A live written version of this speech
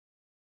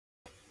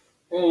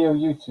Hey, yo,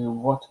 YouTube,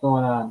 what's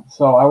going on?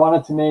 So I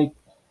wanted to make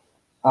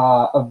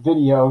a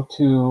video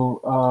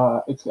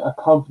to it's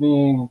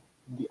accompanying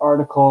the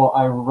article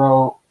I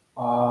wrote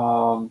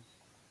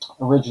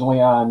originally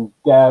on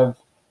dev.to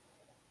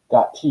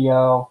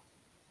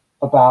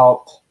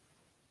about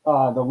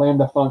the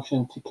Lambda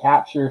function to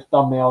capture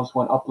thumbnails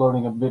when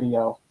uploading a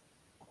video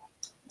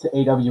to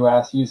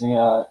AWS using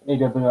a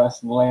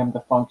AWS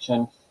Lambda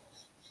function.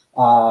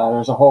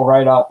 There's a whole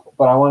write-up,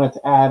 but I wanted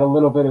to add a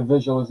little bit of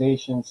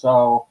visualization,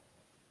 so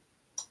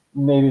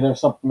maybe there's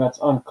something that's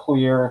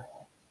unclear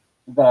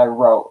that I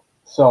wrote.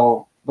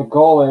 So the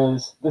goal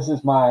is, this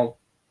is my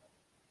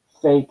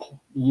fake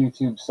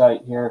YouTube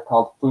site here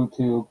called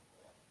FoodTube.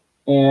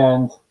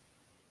 And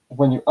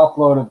when you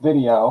upload a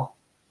video,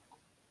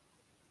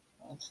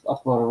 let's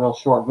upload a real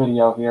short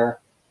video here.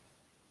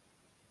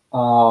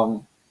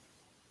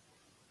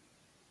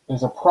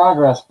 There's a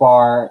progress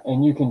bar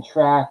and you can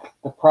track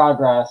the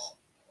progress.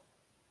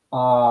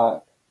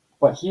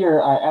 But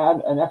here I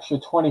add an extra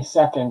 20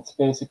 seconds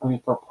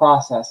basically for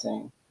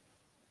processing.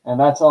 And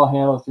that's all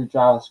handled through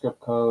JavaScript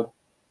code.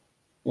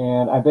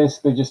 And I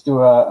basically just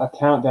do a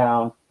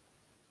countdown.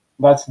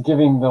 That's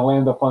giving the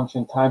Lambda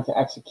function time to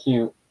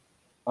execute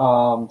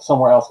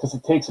somewhere else, because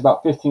it takes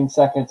about 15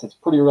 seconds. It's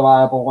pretty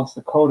reliable once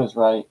the code is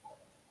right.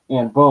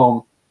 And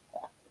boom,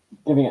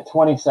 giving it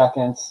 20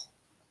 seconds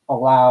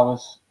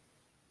allows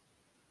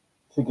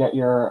to get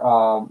your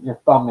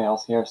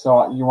thumbnails here.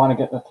 So you want to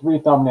get the 3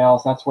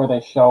 thumbnails. That's where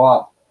they show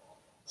up.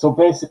 So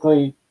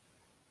basically,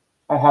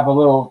 I have a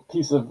little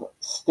piece of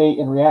state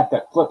in React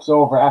that flips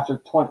over after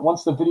 20.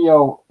 Once the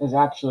video is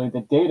actually, the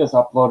data is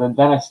uploaded,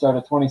 then I start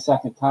a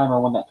 20-second timer.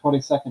 When that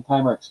 20-second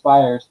timer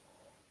expires,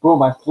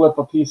 boom, I flip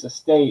a piece of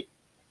state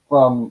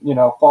from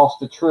false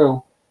to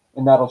true,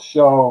 and that'll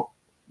show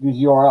these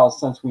URLs,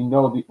 since we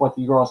know what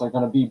the URLs are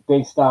going to be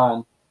based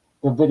on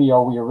the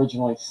video we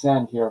originally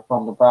send here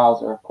from the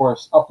browser. Of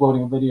course,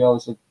 uploading a video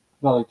is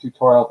another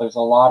tutorial. There's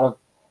a lot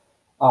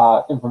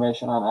of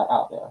information on that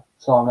out there,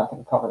 so I'm not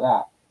going to cover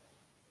that.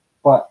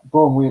 But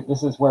boom,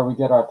 this is where we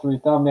get our 3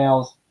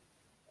 thumbnails,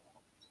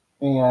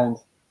 and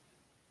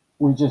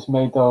we just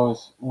made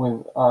those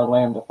with our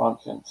Lambda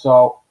function.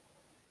 So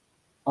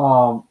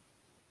to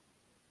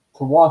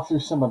walk through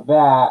some of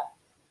that,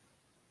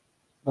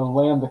 the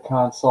Lambda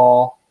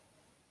console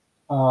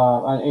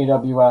on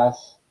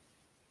AWS,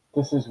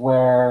 this is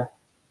where,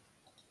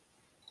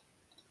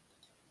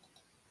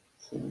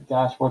 see the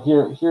dashboard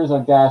here. Here's a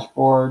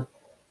dashboard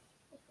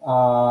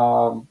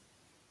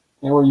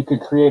where you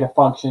could create a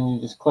function. You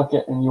just click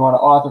it, and you want to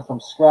author from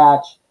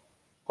scratch.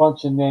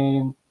 Function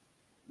name.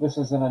 This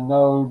is in a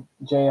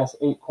Node.js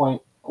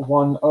 8.10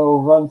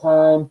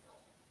 runtime,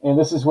 and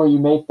this is where you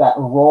make that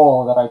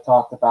role that I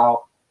talked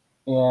about.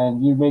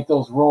 And you make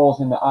those roles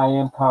in the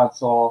IAM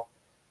console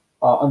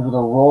under the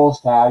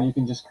roles tab. You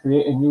can just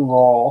create a new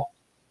role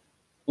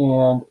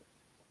and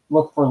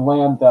look for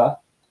Lambda,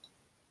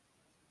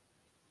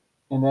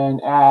 and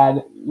then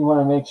add. You want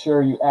to make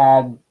sure you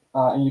add,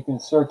 and you can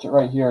search it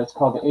right here. It's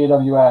called the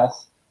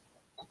AWS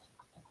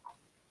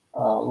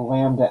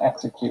Lambda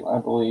execute, I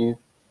believe.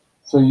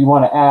 So you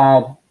want to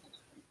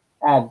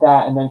add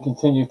that, and then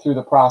continue through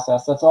the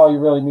process. That's all you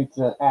really need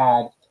to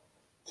add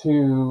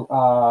to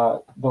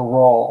the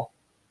role.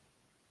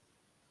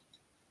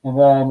 And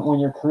then when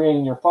you're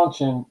creating your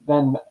function,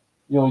 then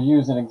you'll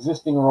use an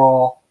existing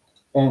role,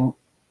 and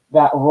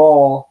that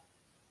role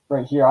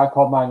right here, I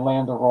called mine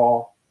Lambda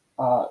role.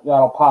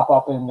 That'll pop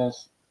up in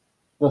this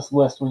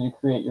list when you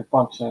create your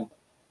function.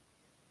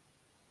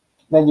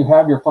 Then you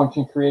have your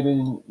function created,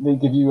 and they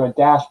give you a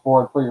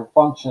dashboard for your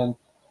function,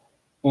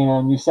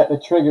 and you set the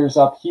triggers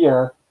up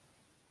here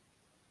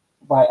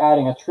by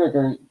adding a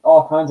trigger,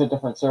 all kinds of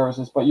different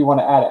services, but you want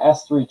to add an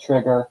S3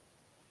 trigger.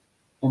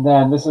 And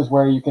then this is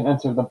where you can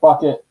enter the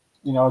bucket.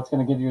 It's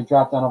going to give you a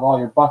drop down of all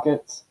your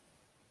buckets.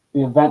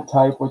 The event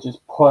type, which is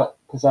put,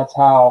 because that's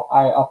how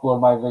I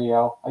upload my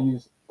video. I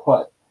use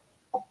put.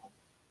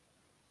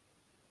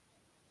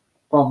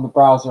 From the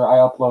browser, I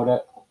upload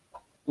it.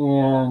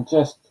 And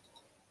just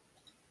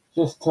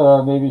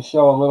to maybe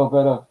show a little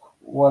bit of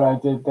what I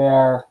did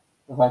there,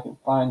 if I can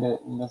find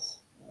it in this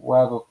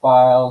web of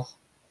files.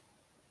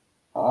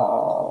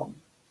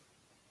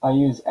 I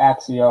use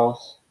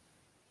axios.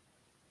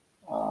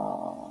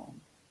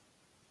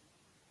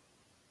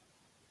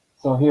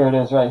 So here it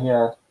is right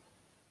here.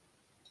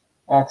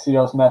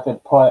 Axios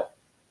method put.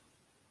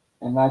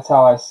 And that's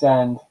how I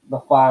send the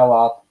file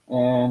up.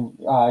 And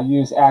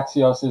use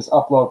Axios's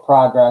upload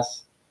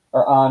progress,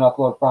 or on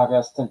upload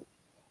progress.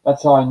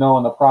 That's how I know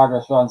when the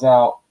progress runs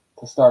out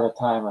to start a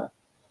timer.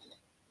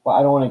 But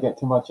I don't want to get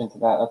too much into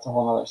that. That's a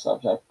whole other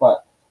subject.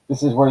 But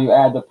this is where you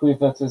add the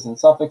prefixes and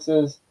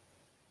suffixes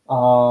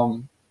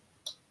to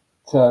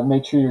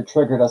make sure your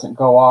trigger doesn't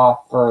go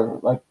off for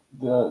like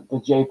the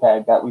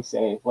JPEG that we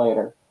save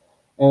later.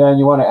 And then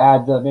you want to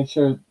add make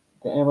sure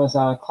the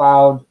Amazon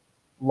cloud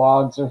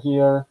logs are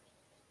here.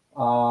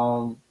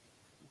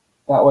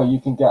 That way you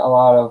can get a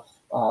lot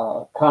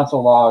of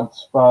console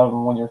logs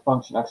from when your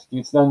function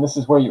executes. Then this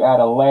is where you add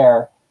a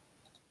layer.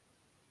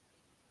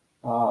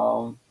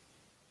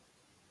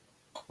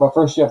 But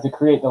first you have to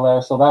create the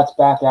layer. So that's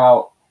back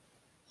out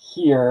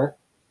here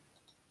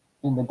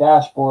in the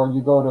dashboard.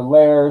 You go to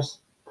layers,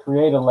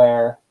 create a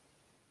layer,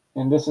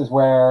 and this is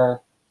where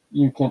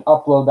you can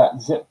upload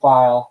that zip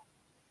file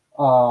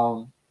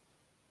of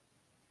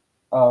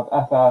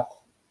FFmpeg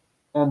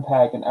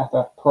and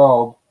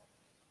FFprobe,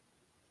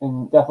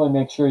 and definitely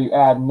make sure you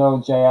add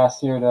Node.js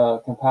here to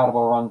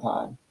compatible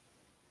runtime.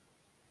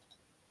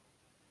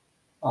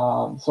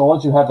 So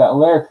once you have that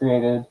layer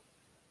created,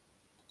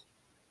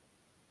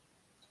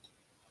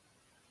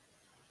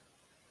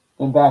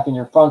 then back in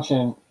your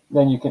function,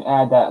 then you can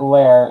add that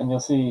layer, and you'll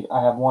see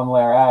I have one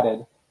layer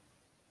added.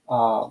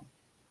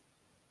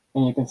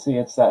 And you can see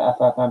it's that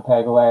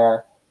FFmpeg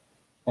layer,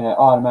 and it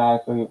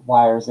automatically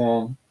wires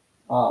in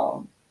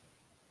to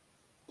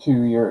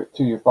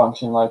your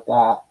function like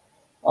that.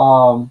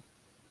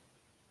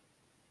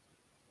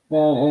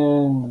 Then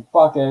in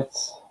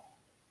buckets,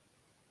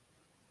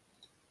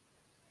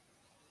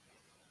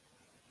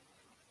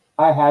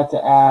 I had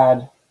to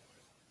add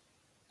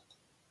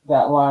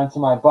that line to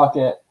my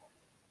bucket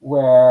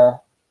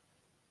where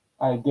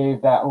I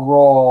gave that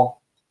role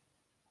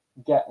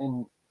get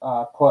and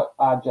put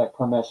object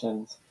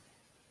permissions.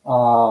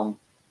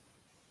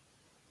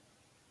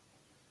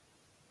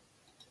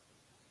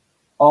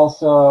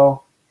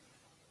 Also,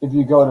 if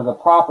you go to the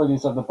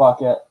properties of the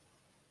bucket,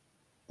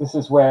 this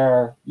is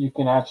where you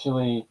can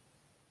actually,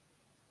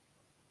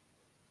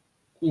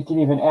 you can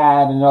even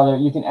add another,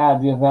 you can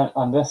add the event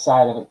on this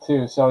side of it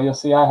too. So you'll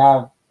see I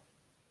have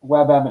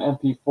WebM and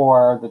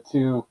MP4, the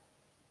two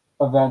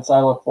events I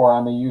look for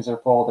on the user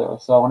folder.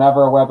 So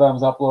whenever a WebM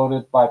is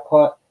uploaded by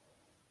put,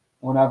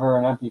 whenever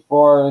an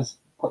MP4 is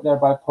put there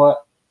by put,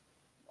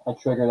 I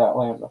trigger that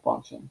Lambda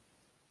function.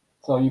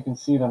 So you can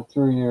see them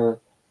through your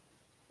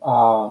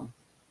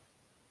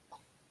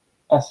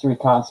S3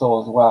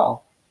 console as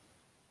well.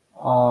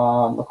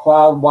 The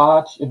Cloud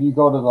Watch, if you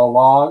go to the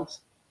logs,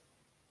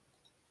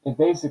 it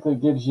basically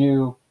gives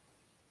you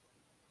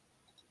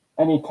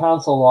any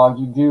console log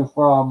you do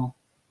from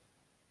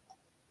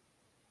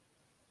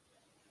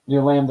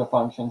your Lambda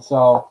function.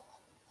 So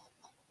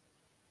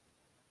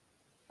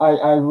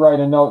I write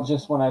a note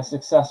just when I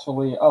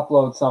successfully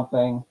upload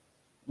something,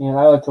 and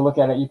I like to look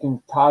at it. You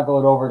can toggle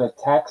it over to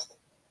text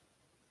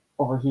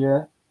over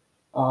here,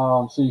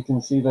 so you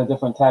can see the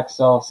different text.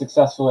 So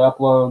successfully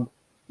upload,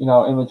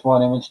 image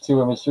 1, image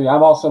 2, image 3.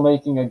 I'm also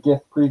making a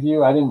GIF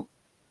preview.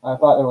 I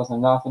thought there was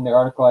enough in the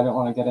article. I didn't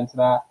want to get into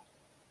that.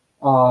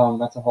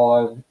 That's a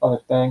whole other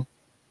thing.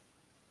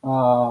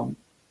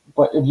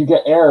 But if you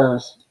get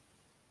errors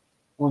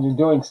when you're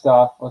doing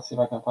stuff, let's see if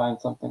I can find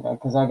something,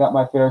 because I got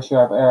my fair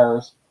share of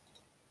errors.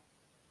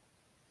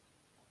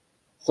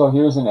 So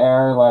here's an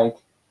error, like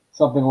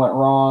something went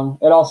wrong.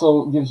 It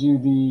also gives you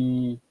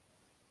the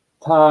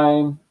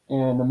time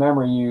and the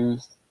memory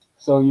used,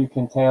 so you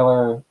can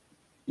tailor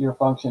your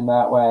function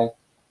that way.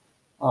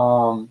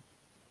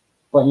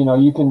 But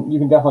you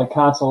can definitely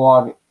console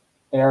log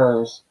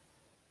errors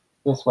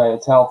this way.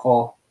 It's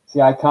helpful.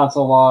 See, I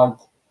console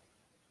logged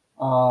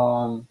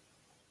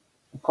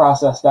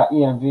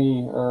process.env,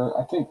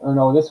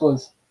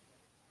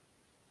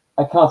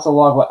 I console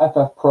log what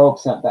FFprobe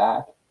sent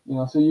back.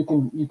 So you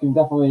can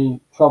definitely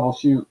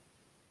troubleshoot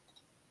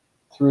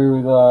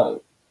through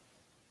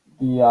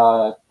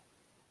the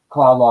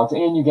cloud logs,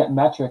 and you get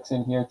metrics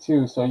in here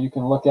too. So you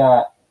can look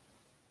at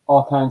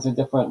all kinds of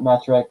different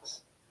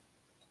metrics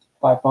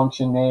by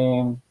function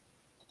name,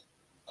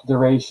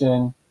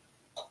 duration,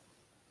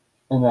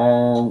 and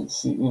then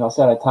see,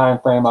 set a time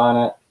frame on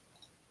it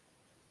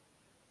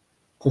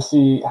to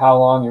see how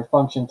long your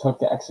function took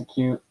to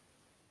execute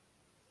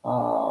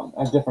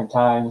at different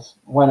times,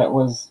 when it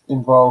was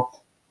invoked,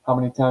 how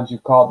many times you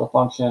called the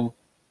function,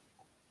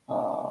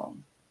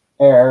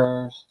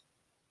 errors.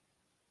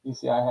 You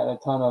see, I had a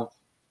ton of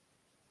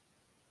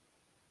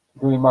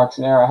green marks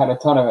in error. I had a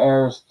ton of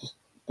errors just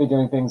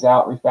figuring things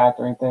out,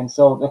 refactoring things.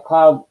 So the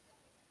cloud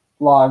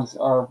logs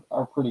are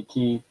pretty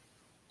key.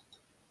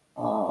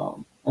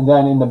 And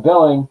then in the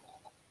billing,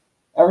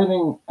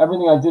 everything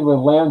I did with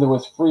Lambda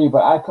was free,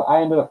 but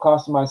I ended up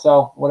costing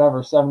myself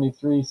whatever,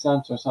 73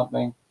 cents or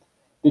something,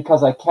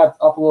 because I kept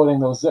uploading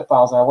those zip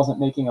files. I wasn't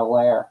making a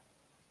layer.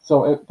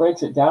 So it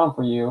breaks it down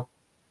for you.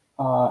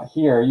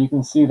 Here you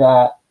can see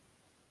that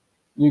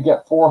you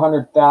get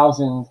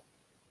 400,000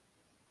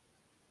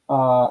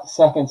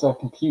 seconds of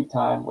compute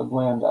time with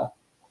Lambda.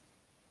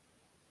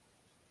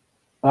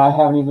 And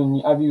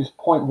I've used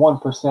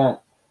 0.1%,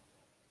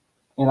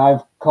 and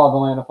I've called the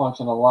Lambda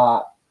function a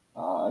lot.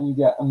 You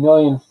get 1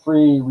 million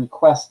free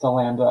requests to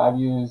Lambda. I've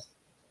used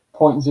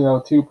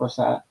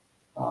 0.02%.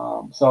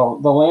 So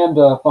the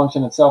Lambda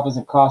function itself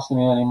isn't costing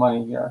me any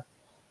money here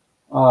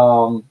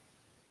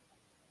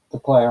to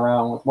play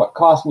around with. What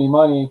cost me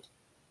money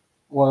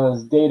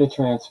was data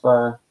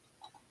transfer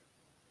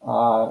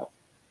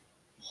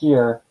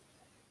here.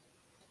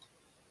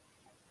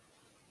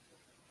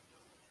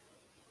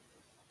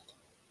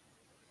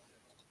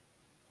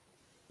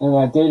 And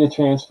that data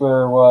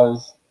transfer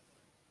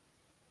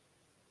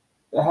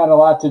it had a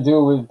lot to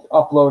do with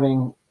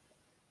uploading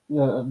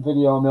the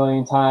video a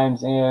million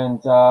times and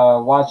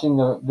watching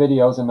the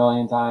videos a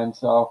million times.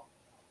 So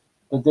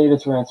the data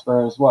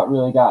transfer is what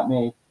really got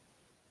me.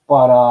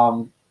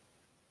 But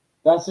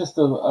that's just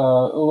a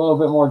little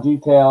bit more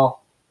detail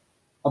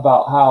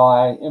about how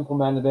I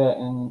implemented it,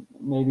 and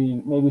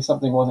maybe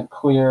something wasn't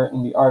clear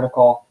in the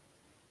article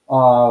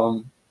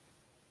on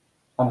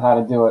how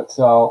to do it.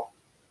 So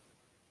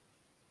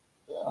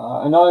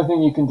another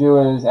thing you can do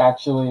is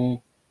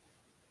actually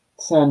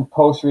send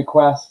post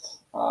requests.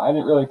 I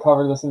didn't really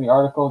cover this in the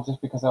article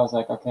just because I was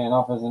like, okay,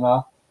 enough is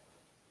enough.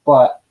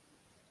 But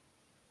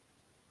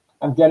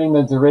I'm getting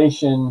the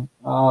duration.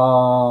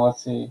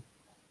 Let's see.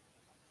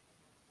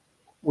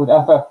 With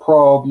FF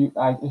Probe,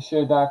 I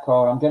shared that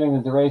code. I'm getting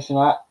the duration.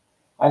 I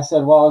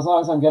said, well, as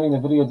long as I'm getting the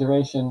video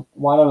duration,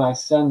 why don't I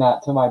send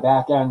that to my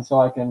back end so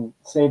I can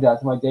save that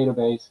to my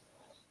database?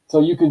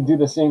 So you could do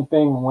the same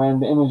thing when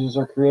the images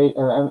are created,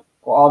 or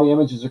all the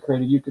images are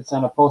created. You could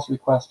send a post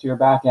request to your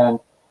back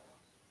end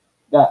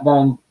that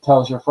then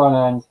tells your front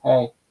end,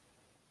 hey,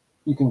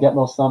 you can get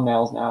those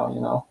thumbnails now,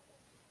 you know.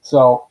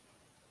 So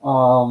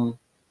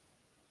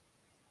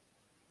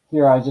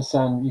here I just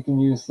send, you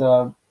can use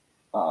the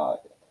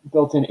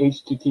built-in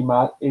HTTP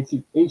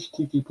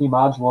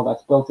module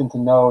that's built into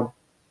Node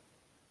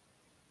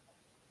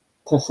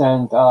to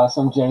send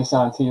some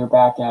JSON to your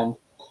backend.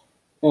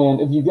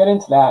 And if you get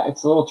into that,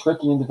 it's a little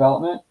tricky in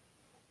development.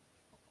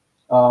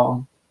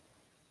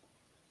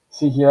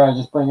 See here, I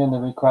just bring in the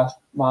request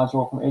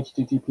module from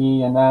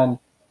HTTP, and then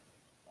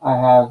I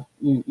have,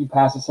 you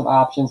pass it some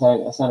options.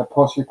 I send a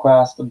post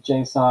request of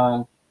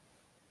JSON,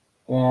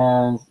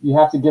 and you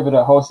have to give it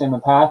a host name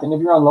and path. And if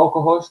you're on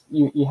localhost,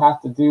 you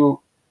have to do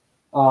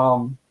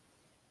a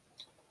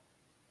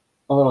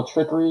little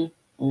trickery.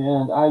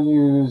 And I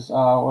use,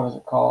 what is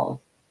it called?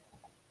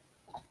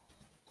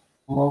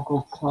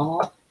 Local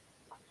tunnel.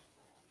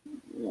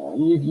 Yeah,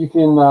 you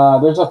can,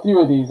 there's a few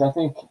of these. I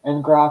think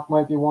ngraph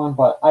might be one,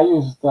 but I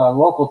use the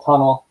local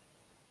tunnel.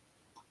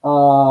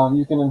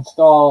 You can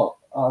install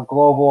a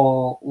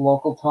global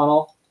local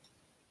tunnel,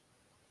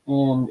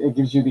 and it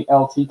gives you the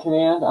LT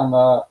command on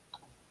the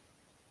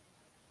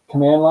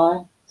command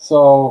line.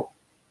 So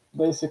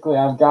basically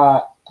I've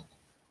got,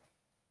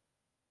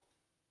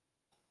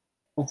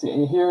 let's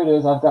see, here it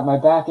is. I've got my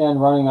back end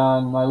running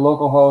on my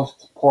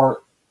localhost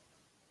port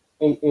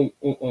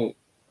 8888.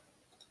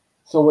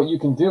 So what you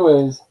can do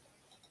is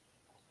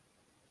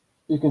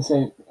you can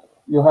say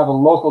you'll have a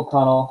local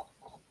tunnel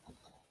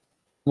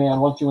command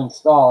once you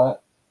install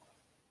it,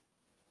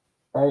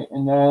 right?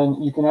 And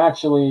then you can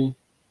actually,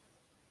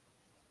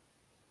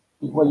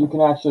 what you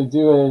can actually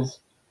do is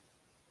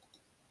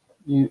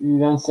you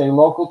then say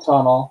local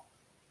tunnel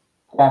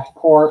dash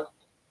port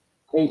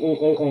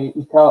 8888.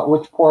 You tell it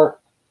which port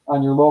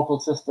on your local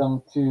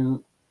system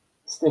to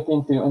stick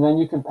into, and then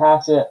you can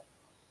pass it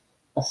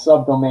a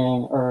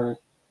subdomain or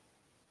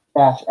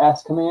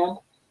 -s command,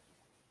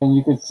 and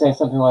you could say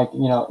something like,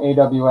 you know,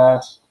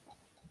 AWS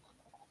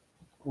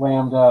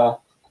Lambda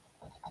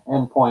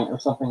endpoint or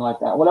something like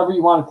that. Whatever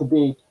you want it to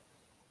be,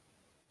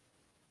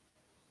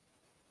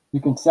 you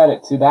can set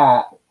it to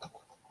that.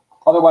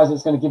 Otherwise,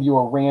 it's going to give you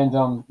a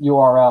random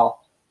URL.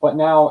 But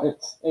now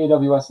it's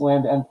AWS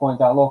Lambda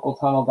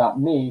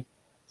endpoint.localtunnel.me,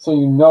 so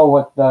you know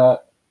what the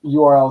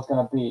URL is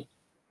going to be.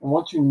 And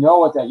once you know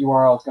what that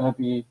URL is going to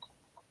be,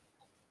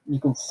 you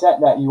can set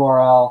that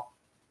URL.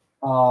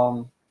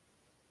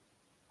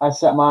 I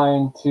set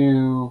mine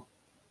to,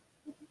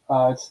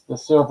 it's the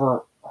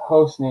server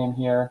host name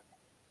here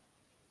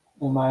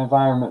in my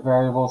environment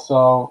variable.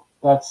 So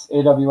that's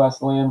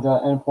AWS Lambda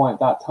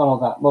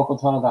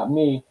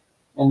endpoint.tunnel.localtunnel.me.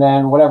 And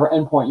then whatever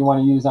endpoint you want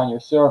to use on your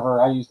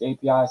server, I used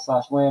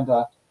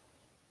API/Lambda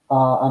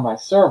on my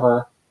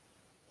server.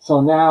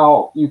 So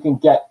now you can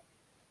get,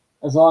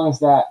 as long as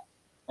that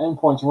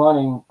endpoint's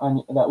running,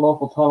 on that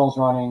local tunnel's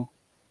running,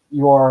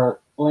 your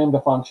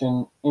Lambda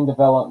function in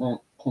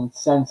development can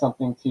send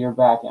something to your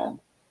backend.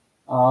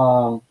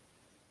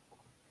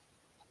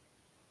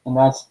 And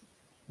that's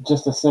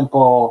just a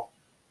simple,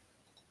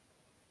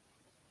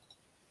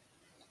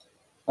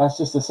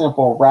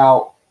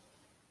 route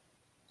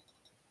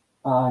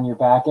on your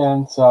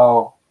backend.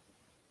 So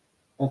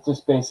it's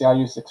just basically, I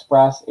use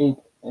Express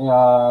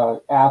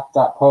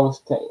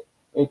app.post to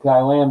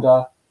API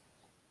Lambda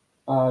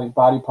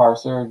body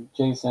parser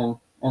JSON,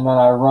 and then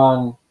I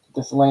run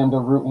this Lambda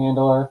root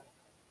handler,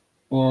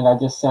 and I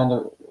just send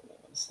a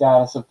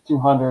status of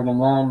 200,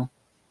 and then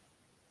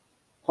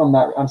from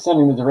that I'm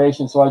sending the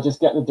duration, so I just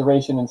get the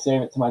duration and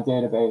save it to my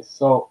database.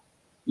 So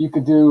you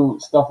could do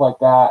stuff like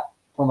that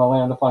from a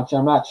Lambda function.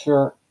 I'm not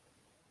sure,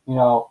 you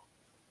know,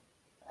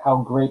 how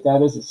great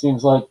that is. It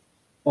seems like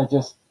that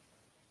just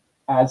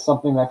adds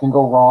something that can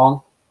go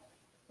wrong.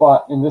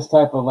 But in this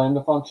type of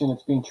Lambda function,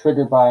 it's being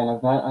triggered by an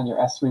event on your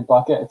S3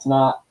 bucket. It's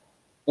not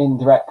in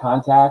direct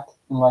contact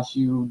unless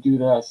you do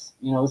this.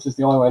 You know, this is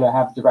the only way to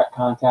have direct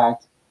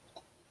contact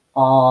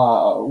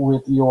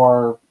with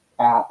your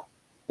app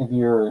if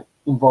you're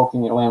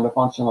invoking a Lambda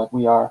function like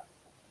we are.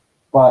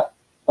 But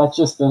that's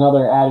just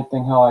another added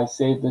thing, how I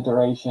save the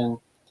duration.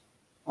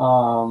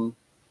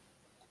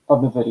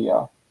 of the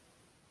video.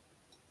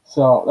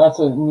 So that's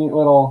a neat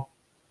little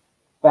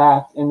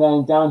fact. And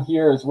then down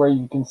here is where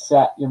you can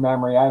set your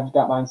memory. I've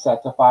got mine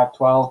set to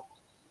 512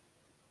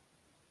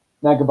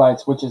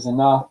 megabytes, which is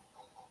enough.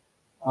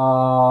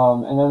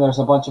 And then there's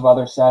a bunch of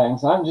other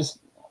settings.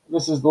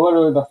 This is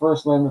literally the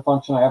first Lambda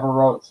function I ever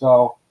wrote,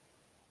 so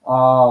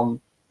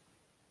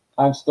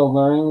I'm still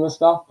learning this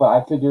stuff, but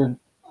I figured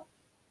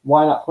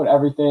why not put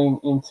everything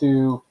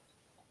into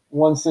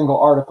one single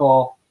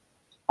article.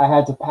 I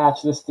had to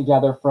patch this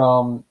together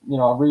from,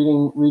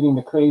 reading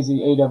the crazy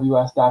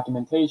AWS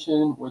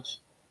documentation, which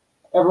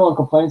everyone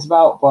complains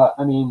about, but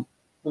I mean,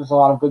 there's a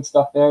lot of good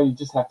stuff there. You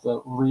just have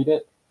to read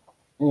it.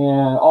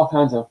 And all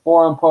kinds of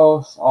forum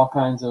posts, all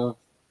kinds of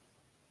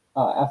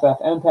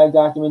FFmpeg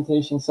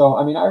documentation. So,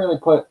 I mean, I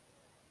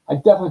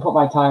definitely put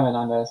my time in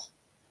on this.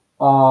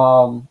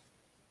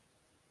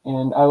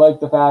 And I like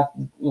the fact,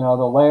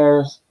 the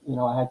layers,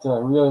 I had to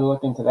really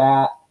look into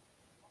that.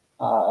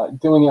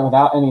 Doing it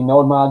without any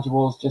node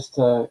modules, just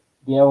to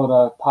be able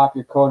to pop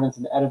your code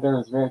into the editor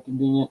is very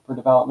convenient for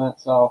development.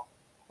 So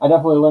I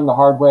definitely learned the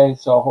hard way,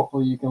 so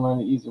hopefully you can learn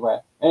the easy way.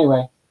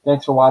 Anyway,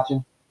 thanks for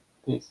watching.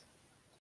 Peace.